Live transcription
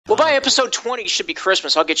Well, by episode 20 should be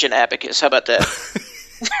Christmas. I'll get you an abacus. How about that?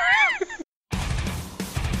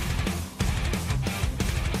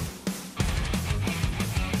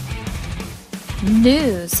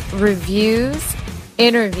 News, reviews,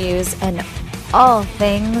 interviews, and all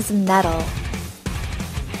things metal.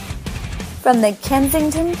 From the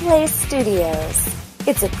Kensington Place Studios,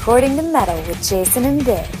 it's According to Metal with Jason and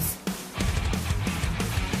Biv.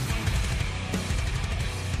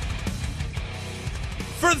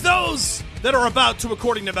 For those that are about to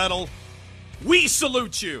According to Metal, we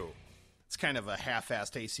salute you. It's kind of a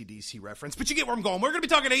half-assed AC/DC reference, but you get where I'm going. We're going to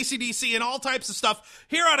be talking AC/DC and all types of stuff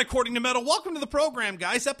here on According to Metal. Welcome to the program,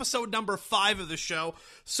 guys. Episode number 5 of the show.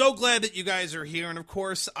 So glad that you guys are here. And, of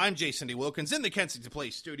course, I'm Jason D. Wilkins in the Kensington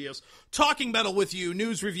Place Studios, talking metal with you,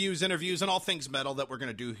 news, reviews, interviews, and all things metal that we're going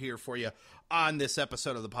to do here for you on this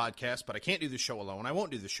episode of the podcast. But I can't do the show alone. I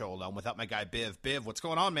won't do the show alone without my guy, Biv. Biv, what's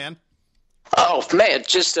going on, man? Oh man,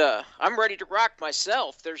 just I'm ready to rock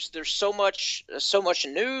myself. There's so much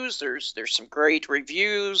news. There's some great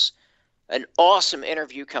reviews, an awesome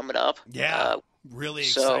interview coming up. Yeah, really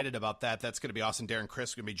excited about that. That's going to be awesome. Darren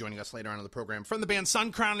Crisp is going to be joining us later on in the program from the band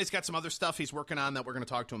SunCrown. He's got some other stuff he's working on that we're going to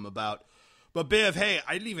talk to him about. But Biv, hey,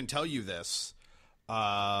 I didn't even tell you this.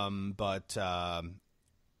 Let me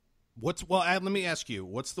ask you,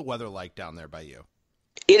 what's the weather like down there by you?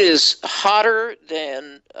 It is hotter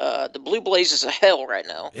than the blue blazes of hell right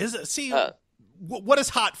now. Is it? See, what is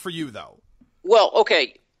hot for you, though? Well,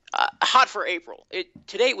 okay, hot for April.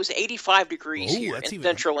 Today it was 85 degrees here in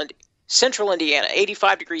central Indiana.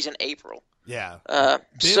 85 degrees in April. Yeah. Biv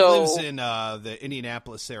lives in the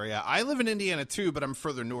Indianapolis area. I live in Indiana, too, but I'm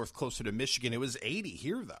further north, closer to Michigan. It was 80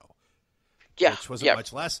 here, though. Yeah. Which wasn't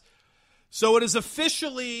much less. So it is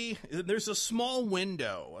officially, there's a small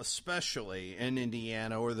window, especially in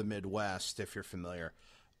Indiana or the Midwest, if you're familiar,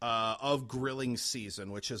 of grilling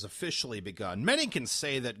season, which has officially begun. Many can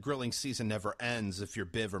say that grilling season never ends if you're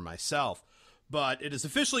Biv or myself, but it is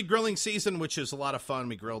officially grilling season, which is a lot of fun.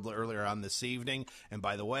 We grilled earlier on this evening. And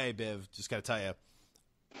by the way, Biv, just got to tell you,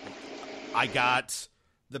 I got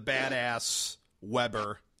the badass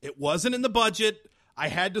Weber. It wasn't in the budget. I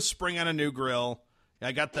had to spring on a new grill.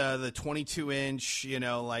 I got the 22-inch,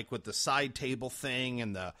 like with the side table thing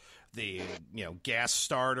and the gas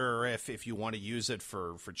starter if you want to use it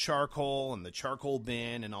for charcoal and the charcoal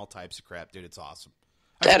bin and all types of crap, dude. It's awesome.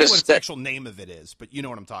 I don't know what the actual name of it is, but you know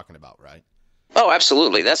what I'm talking about, right? Oh,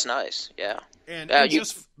 absolutely. That's nice. Yeah. And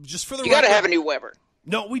just for the you got to have a new Weber.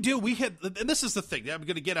 No, we do. And this is the thing. I'm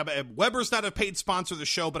going to get Weber's not a paid sponsor of the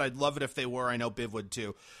show, but I'd love it if they were. I know Biv would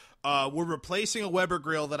too. We're replacing a Weber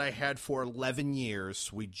grill that I had for 11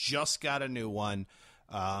 years. We just got a new one.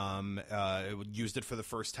 Used it for the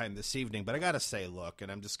first time this evening. But I got to say, look,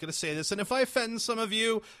 and I'm just going to say this, and if I offend some of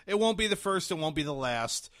you, it won't be the first, it won't be the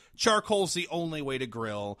last. Charcoal's the only way to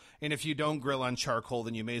grill. And if you don't grill on charcoal,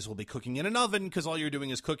 then you may as well be cooking in an oven, because all you're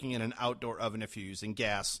doing is cooking in an outdoor oven if you're using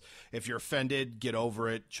gas. If you're offended, get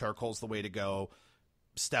over it. Charcoal's the way to go.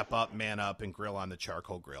 Step up, man up, and grill on the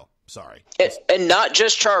charcoal grill. Sorry. And not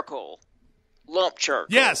just charcoal. Lump charcoal.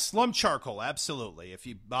 Yes, lump charcoal, absolutely. If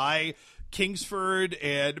you buy Kingsford,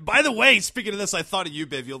 and by the way, speaking of this, I thought of you,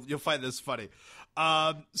 Biv. You'll find this funny.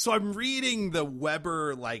 So I'm reading the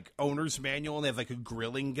Weber owner's manual, and they have a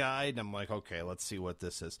grilling guide, and I'm like, okay, let's see what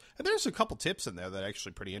this is. And there's a couple tips in there that are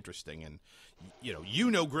actually pretty interesting. And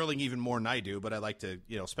you know grilling even more than I do, but I like to,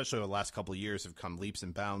 especially over the last couple of years, have come leaps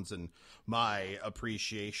and bounds in my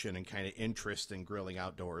appreciation and kind of interest in grilling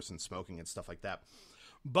outdoors and smoking and stuff like that.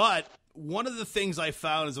 But one of the things I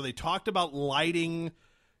found is when they talked about lighting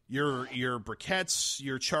your briquettes,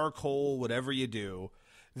 your charcoal, whatever you do,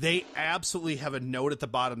 they absolutely have a note at the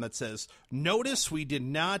bottom that says, notice we did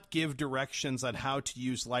not give directions on how to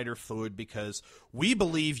use lighter fluid because we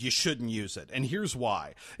believe you shouldn't use it. And here's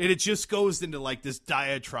why. And it just goes into this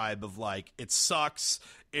diatribe of it sucks,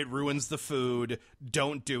 it ruins the food,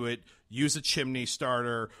 don't do it, use a chimney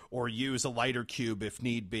starter or use a lighter cube if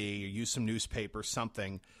need be, or use some newspaper,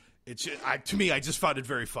 something. It's to me, I just found it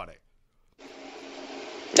very funny.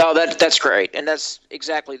 No, that's great. And that's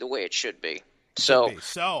exactly the way it should be. So,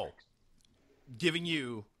 giving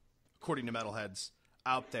you, according to metalheads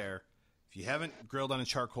out there, if you haven't grilled on a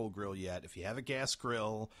charcoal grill yet, if you have a gas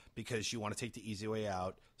grill because you want to take the easy way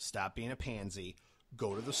out, stop being a pansy,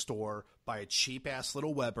 go to the store, buy a cheap-ass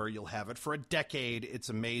little Weber. You'll have it for a decade. It's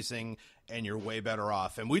amazing, and you're way better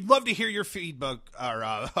off. And we'd love to hear your feedback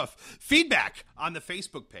on the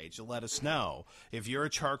Facebook page. You'll let us know. If you're a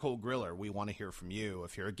charcoal griller, we want to hear from you.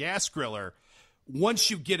 If you're a gas griller, once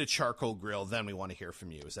you get a charcoal grill, then we want to hear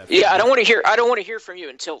from you. Is that fair? Yeah, I don't want to hear from you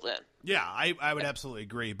until then. Yeah, I would absolutely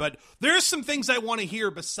agree. But there's some things I want to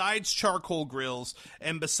hear besides charcoal grills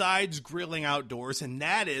and besides grilling outdoors, and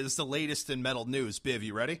that is the latest in metal news. Biv,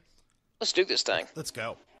 you ready? Let's do this thing. Let's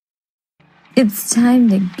go. It's time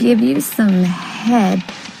to give you some headlines.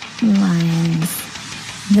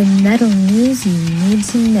 The metal news you need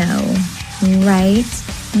to know right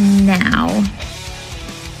now.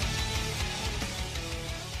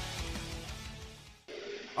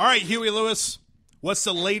 All right, Huey Lewis, what's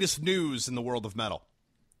the latest news in the world of metal?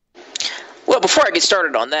 Well, before I get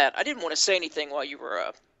started on that, I didn't want to say anything while you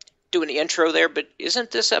were doing the intro there, but isn't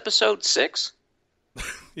this episode 6?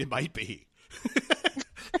 It might be.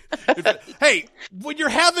 Hey, when you're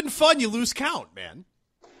having fun, you lose count, man.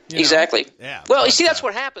 You know? Exactly. Yeah. Well, you see, that's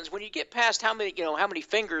what happens when you get past how many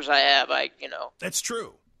fingers I have. That's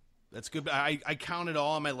true. That's good. I counted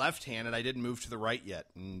all on my left hand, and I didn't move to the right yet.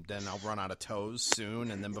 And then I'll run out of toes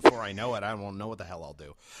soon, and then before I know it, I won't know what the hell I'll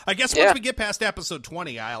do. I guess once we get past episode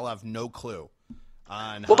 20, I'll have no clue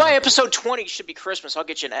on. Well, by episode 20 should be Christmas. I'll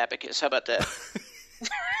get you an abacus. How about that?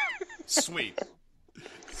 Sweet.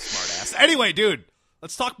 Smart ass. Anyway, dude,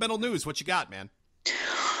 let's talk metal news. What you got, man?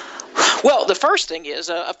 Well, the first thing is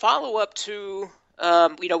a follow-up to,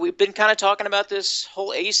 we've been kind of talking about this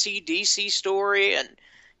whole AC/DC story, and,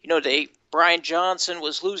 Brian Johnson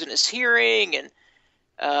was losing his hearing, and,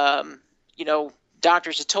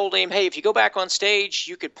 doctors had told him, hey, if you go back on stage,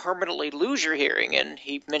 you could permanently lose your hearing, and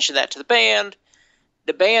he mentioned that to the band.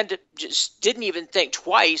 The band just didn't even think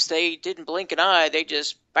twice. They didn't blink an eye. They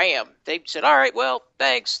just, bam. They said, all right, well,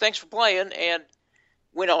 thanks for playing, and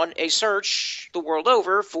went on a search the world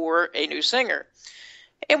over for a new singer.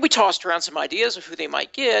 And we tossed around some ideas of who they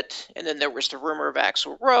might get, and then there was the rumor of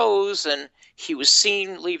Axl Rose, and he was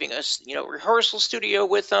seen leaving a rehearsal studio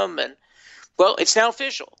with them, and, well, it's now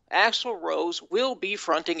official. Axl Rose will be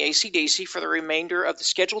fronting AC/DC for the remainder of the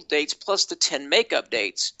scheduled dates, plus the 10 makeup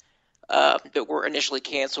dates that were initially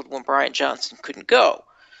canceled when Brian Johnson couldn't go.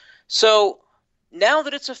 So, now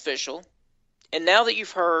that it's official, and now that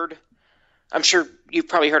you've heard, I'm sure you've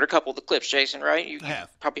probably heard a couple of the clips, Jason, right? I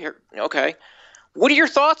have. Probably heard. Okay. What are your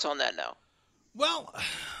thoughts on that now? Well,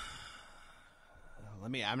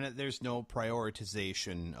 there's no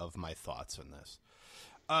prioritization of my thoughts on this.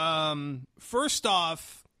 First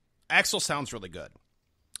off, Axl sounds really good.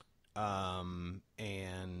 And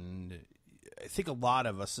I think a lot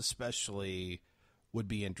of us especially would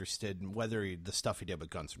be interested in whether the stuff he did with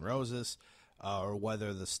Guns N' Roses or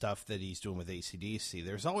whether the stuff that he's doing with AC/DC.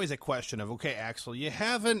 There's always a question of, okay, Axl, you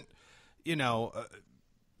haven't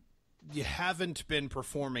been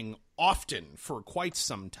performing often for quite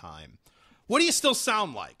some time. What do you still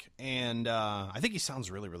sound like? And I think he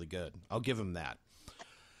sounds really, really good. I'll give him that.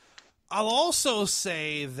 I'll also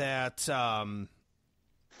say that I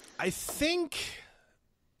think,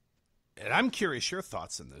 and I'm curious your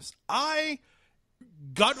thoughts on this,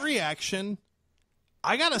 gut reaction,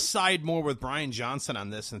 I got to side more with Brian Johnson on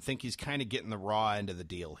this and think he's kind of getting the raw end of the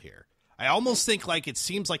deal here. I almost think it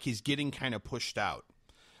seems like he's getting kind of pushed out.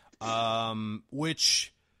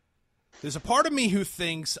 Which there's a part of me who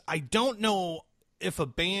thinks, I don't know if a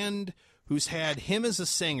band who's had him as a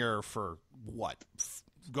singer for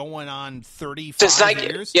going on 35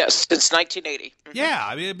 years? Yes, since 1980. Mm-hmm. Yeah,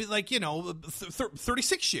 I mean, it'd be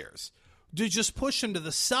 36 years. To just push him to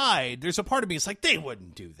the side, there's a part of me that's like, they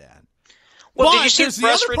wouldn't do that. Well, but there's the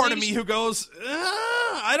other part of me who goes,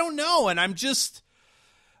 I don't know, and I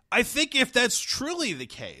think if that's truly the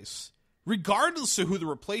case, regardless of who the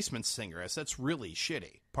replacement singer is, that's really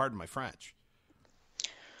shitty. Pardon my French.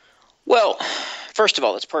 Well, first of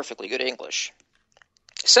all, it's perfectly good English.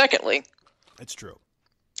 Secondly, it's true.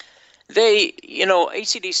 They,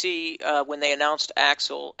 AC/DC, when they announced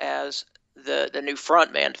Axl as the new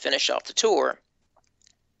frontman to finish off the tour,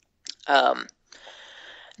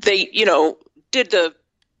 they, did the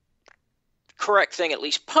correct thing, at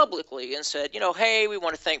least publicly, and said, hey, we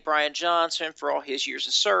want to thank Brian Johnson for all his years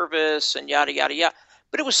of service and yada, yada, yada.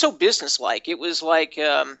 But it was so businesslike. It was like,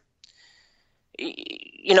 it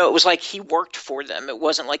was like he worked for them. It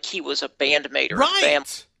wasn't like he was a bandmate or a family.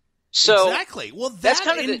 So exactly. Well, that's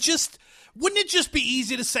kind of wouldn't it just be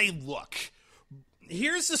easy to say, look,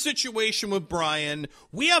 here's the situation with Brian.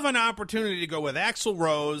 We have an opportunity to go with Axl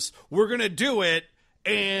Rose. We're going to do it,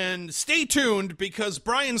 and stay tuned because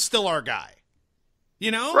Brian's still our guy.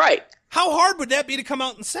 Right. How hard would that be to come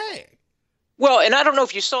out and say? Well, and I don't know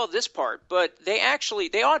if you saw this part, but they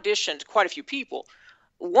auditioned quite a few people.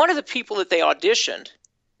 One of the people that they auditioned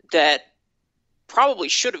that probably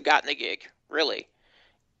should have gotten the gig, really,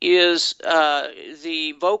 is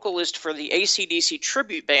the vocalist for the AC/DC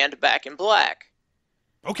tribute band Back in Black.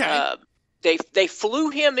 Okay. They flew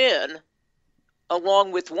him in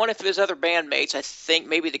along with one of his other bandmates, I think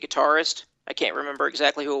maybe the guitarist. I can't remember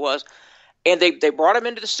exactly who it was. And they brought him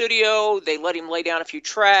into the studio. They let him lay down a few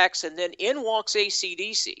tracks, and then in walks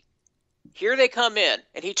AC/DC. Here they come in,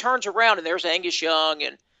 and he turns around, and there's Angus Young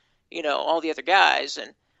and, all the other guys.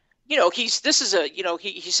 And, he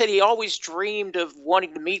said he always dreamed of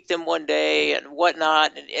wanting to meet them one day and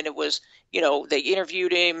whatnot. And it was, they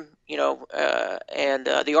interviewed him, and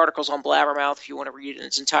the article's on Blabbermouth if you want to read it in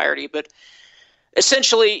its entirety. But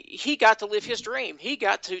essentially, he got to live his dream. He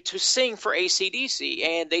got to sing for AC/DC,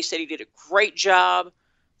 and they said he did a great job,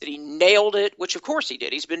 that he nailed it, which of course he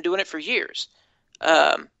did. He's been doing it for years.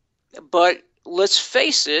 But let's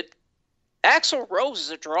face it, Axl Rose is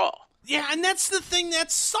a draw. Yeah, and that's the thing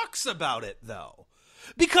that sucks about it, though.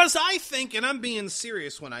 Because I think, and I'm being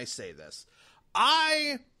serious when I say this,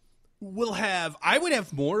 I would have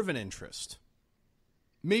more of an interest,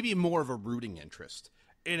 maybe more of a rooting interest,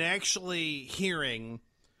 in actually hearing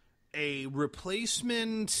a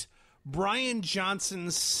replacement Brian Johnson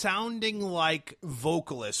sounding like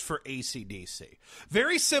vocalist for AC/DC.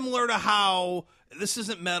 Very similar to how, this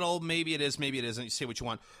isn't metal, maybe it is, maybe it isn't, you say what you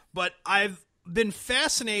want, but I've been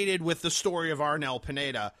fascinated with the story of Arnel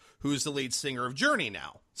Pineda, who's the lead singer of Journey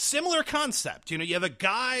now. Similar concept. You have a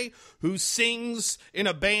guy who sings in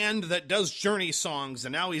a band that does Journey songs,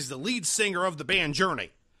 and now he's the lead singer of the band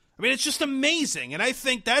Journey. I mean, it's just amazing, and I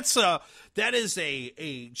think that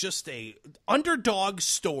is just a underdog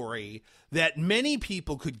story that many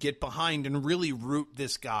people could get behind and really root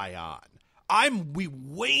this guy on. I'm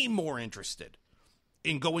way more interested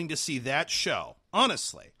in going to see that show,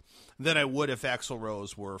 honestly, than I would if Axl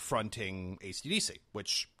Rose were fronting AC/DC,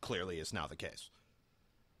 which clearly is now the case.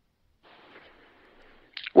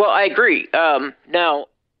 Well, I agree. Now,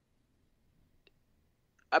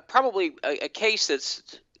 probably a case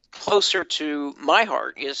that's closer to my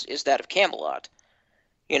heart is that of Camelot.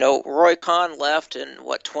 Roy Khan left in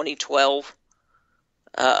 2012,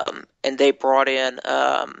 and they brought in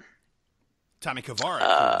Tommy Kavarik, who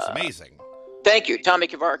was amazing. Thank you, Tommy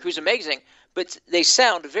Kavarik, who's amazing. But they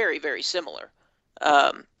sound very, very similar,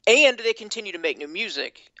 and they continue to make new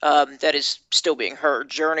music that is still being heard.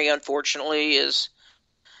 Journey, unfortunately, is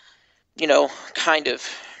kind of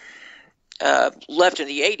left in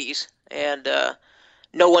the '80s, and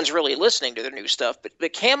no one's really listening to their new stuff.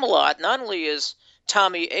 But Camelot, not only is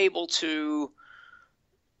Tommy able to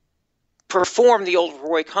perform the old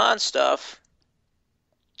Roy Khan stuff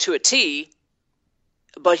to a T,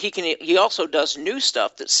 but he also does new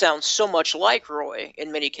stuff that sounds so much like Roy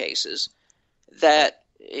in many cases that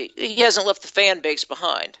he hasn't left the fan base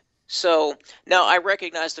behind. So now I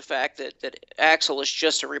recognize the fact that Axl is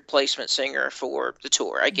just a replacement singer for the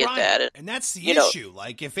tour. I get that. And that's the issue.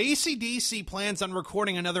 Like, if AC/DC plans on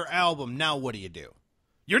recording another album, now what do?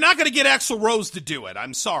 You're not going to get Axl Rose to do it.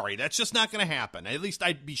 I'm sorry. That's just not going to happen. At least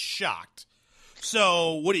I'd be shocked.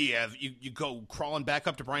 So what do you have? You go crawling back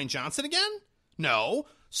up to Brian Johnson again? No.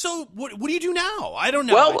 So what do you do now? I don't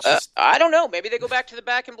know. Well, I don't know. Maybe they go back to the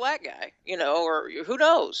Back in Black guy, or who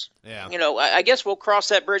knows? Yeah. I guess we'll cross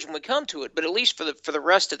that bridge when we come to it. But at least for the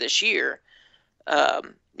rest of this year,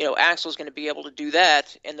 Axl's going to be able to do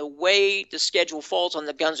that. And the way the schedule falls on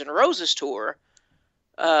the Guns N' Roses tour,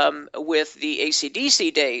 with the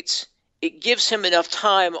AC/DC dates, it gives him enough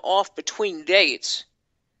time off between dates.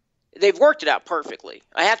 They've worked it out perfectly.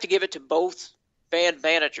 I have to give it to both band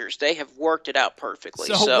managers. They have worked it out perfectly.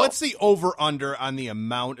 So what's the over-under on the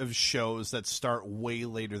amount of shows that start way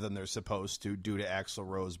later than they're supposed to, due to Axl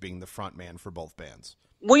Rose being the front man for both bands?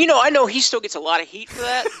 Well, I know he still gets a lot of heat for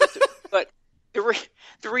that, but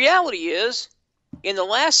the reality is, in the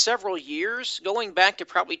last several years, going back to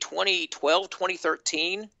probably 2012,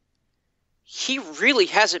 2013, he really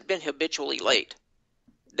hasn't been habitually late.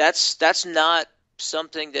 That's not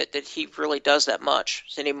something that he really does that much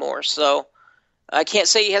anymore. So I can't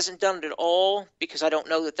say he hasn't done it at all, because I don't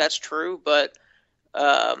know that that's true, but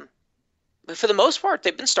for the most part,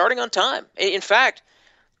 they've been starting on time. In fact,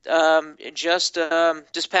 just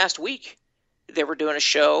this past week, they were doing a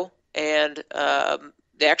show, and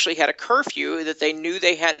they actually had a curfew that they knew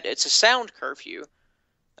they had. It's a sound curfew.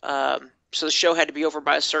 So the show had to be over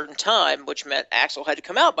by a certain time, which meant Axl had to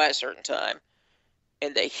come out by a certain time.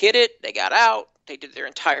 And they hit it, they got out, they did their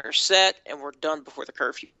entire set, and were done before the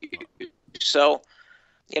curfew. So,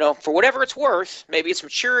 for whatever it's worth, maybe it's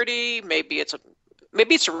maturity, maybe it's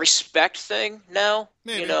a respect thing now,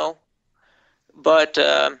 maybe. But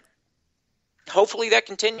hopefully that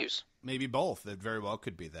continues. maybe both. It very well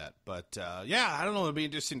could be that. But, yeah, I don't know. It'll be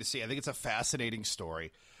interesting to see. I think it's a fascinating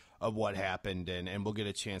story of what happened, and we'll get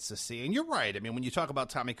a chance to see. And you're right. I mean, when you talk about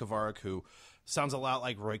Tommy Kavarik, who sounds a lot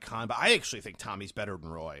like Roy Khan, but I actually think Tommy's better than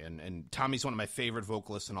Roy. And Tommy's one of my favorite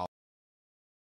vocalists in all